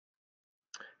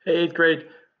Hey, eighth grade.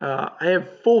 I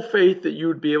have full faith that you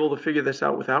would be able to figure this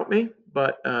out without me,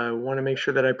 but I want to make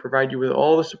sure that I provide you with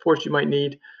all the support you might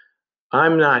need.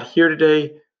 I'm not here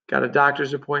today, got a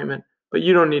doctor's appointment, but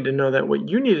you don't need to know that. What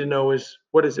you need to know is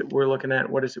what is it we're looking at?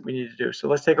 What is it we need to do? So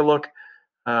let's take a look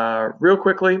real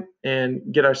quickly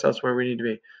and get ourselves where we need to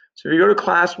be. So if you go to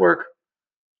classwork,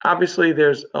 obviously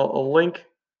there's a link.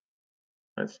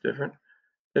 That's different.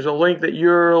 There's a link that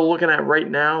you're looking at right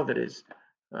now that is,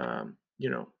 um, you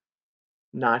know,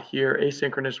 not here,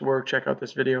 asynchronous work, check out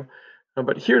this video.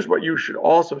 But here's what you should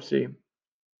also see.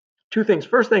 Two things.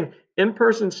 First thing,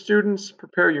 in-person students,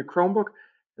 prepare your Chromebook.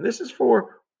 And this is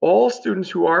for all students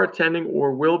who are attending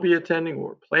or will be attending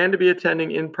or plan to be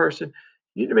attending in person.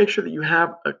 You need to make sure that you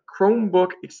have a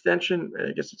Chromebook extension,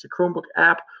 I guess it's a Chromebook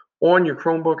app on your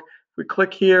Chromebook. If we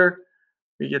click here,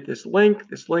 we get this link.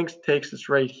 This link takes us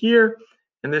right here.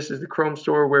 And this is the Chrome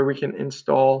store where we can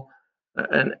install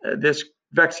this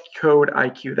VEX Code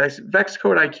IQ. VEX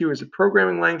Code IQ is a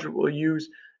programming language that we'll use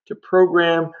to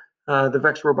program the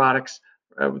VEX robots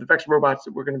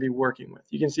that we're going to be working with.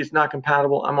 You can see it's not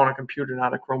compatible. I'm on a computer,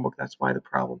 not a Chromebook. That's why the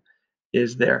problem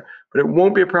is there. But it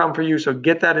won't be a problem for you. So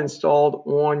get that installed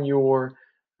on your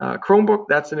Chromebook.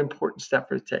 That's an important step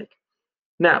to take.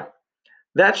 Now,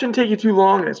 that shouldn't take you too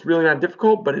long. It's really not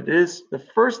difficult, but it is the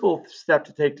first little step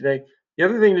to take today. The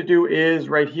other thing to do is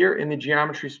right here in the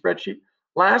geometry spreadsheet.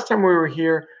 Last time we were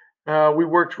here, we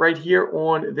worked right here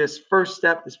on this first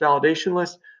step, this validation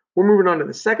list. We're moving on to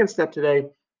the second step today,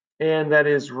 and that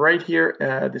is right here,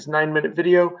 this 9-minute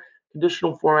video,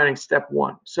 conditional formatting step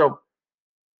 1. So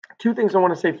two things I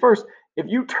want to say. First, if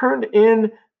you turned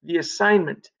in the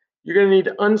assignment, you're going to need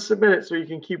to unsubmit it so you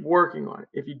can keep working on it.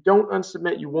 If you don't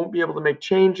unsubmit, you won't be able to make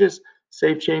changes,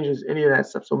 save changes, any of that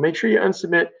stuff. So make sure you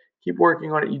unsubmit, keep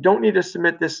working on it. You don't need to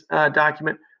submit this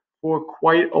document for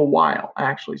quite a while,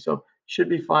 actually. So you should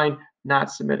be fine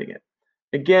not submitting it.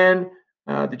 Again,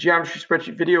 the geometry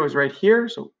spreadsheet video is right here.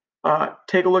 So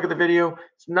take a look at the video.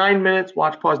 It's 9 minutes.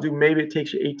 Watch, pause, do. Maybe it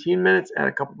takes you 18 minutes. Add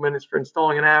a couple minutes for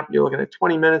installing an app. You're looking at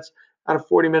 20 minutes out of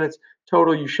 40 minutes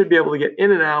total. You should be able to get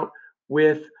in and out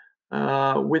with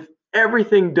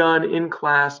everything done in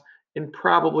class in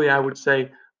probably, I would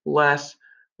say, less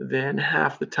than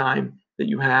half the time that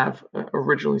you have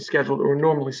originally scheduled or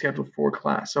normally scheduled for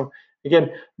class. So again,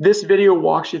 this video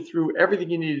walks you through everything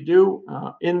you need to do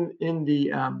in the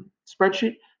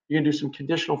spreadsheet. You're going to do some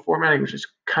conditional formatting, which is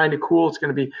kind of cool. It's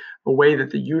going to be a way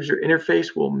that the user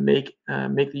interface will make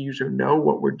the user know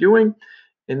what we're doing.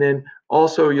 And then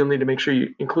also you'll need to make sure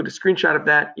you include a screenshot of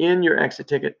that in your exit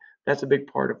ticket. That's a big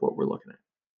part of what we're looking at.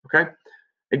 Okay.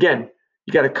 Again,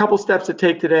 you got a couple steps to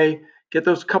take today. Get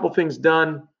those couple things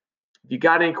done. If you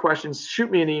got any questions, shoot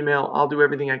me an email. I'll do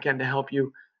everything I can to help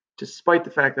you. Despite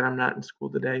the fact that I'm not in school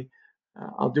today,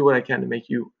 I'll do what I can to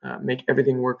make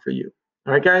everything work for you.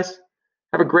 All right, guys.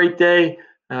 Have a great day.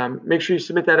 Make sure you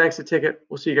submit that exit ticket.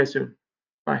 We'll see you guys soon.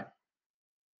 Bye.